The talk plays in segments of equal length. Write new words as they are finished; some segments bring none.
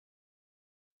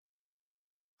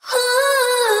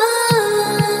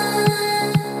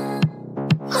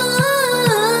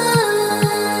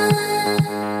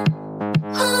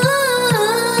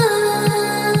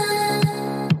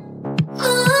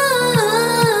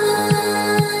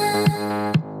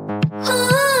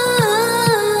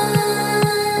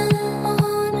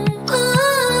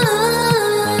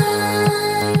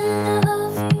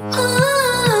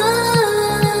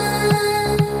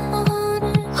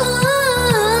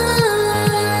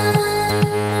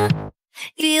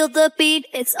Feel the beat,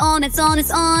 it's on, it's on, it's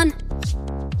on.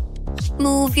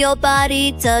 Move your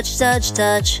body, touch, touch,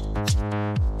 touch.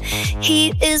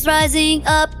 Heat is rising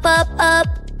up, up, up.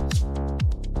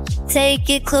 Take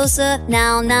it closer,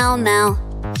 now, now, now.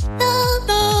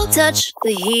 Touch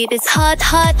the heat, it's hot,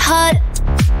 hot, hot.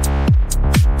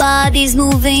 Body's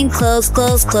moving close,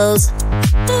 close, close.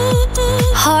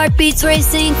 Heartbeats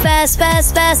racing fast,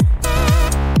 fast, fast.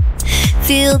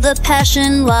 Feel the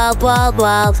passion, wild, wild,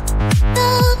 wild.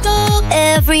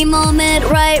 Every moment,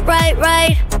 right, right,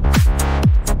 right.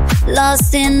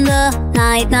 Lost in the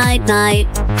night, night, night.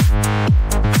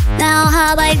 Now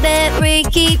how like that,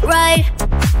 Ricky, right?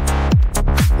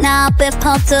 Now bit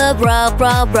pumped up, rock,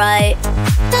 rock, right.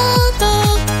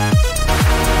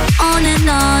 On and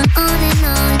on, on and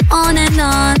on, on and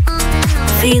on.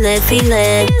 Feel it, feel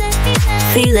it,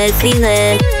 feel it, feel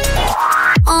it.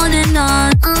 On and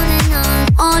on, on and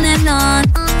on, on and on.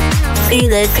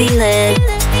 Feel it, feel it,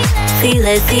 feel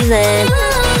it, feel it.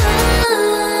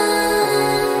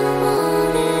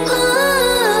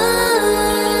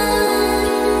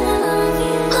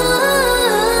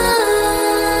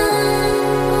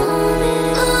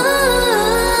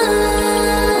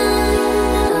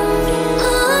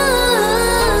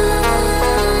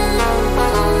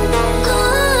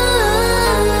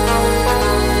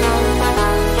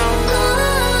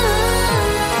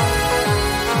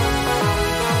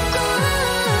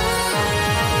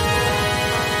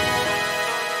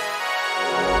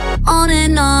 On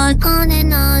and on, on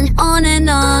and on, on and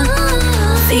on.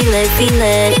 Feel it, feel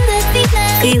it,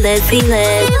 feel it, feel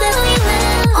it.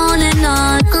 On and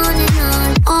on, on and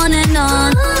on, on and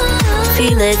on.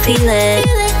 Feel it, feel it,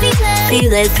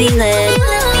 feel it, feel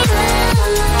it.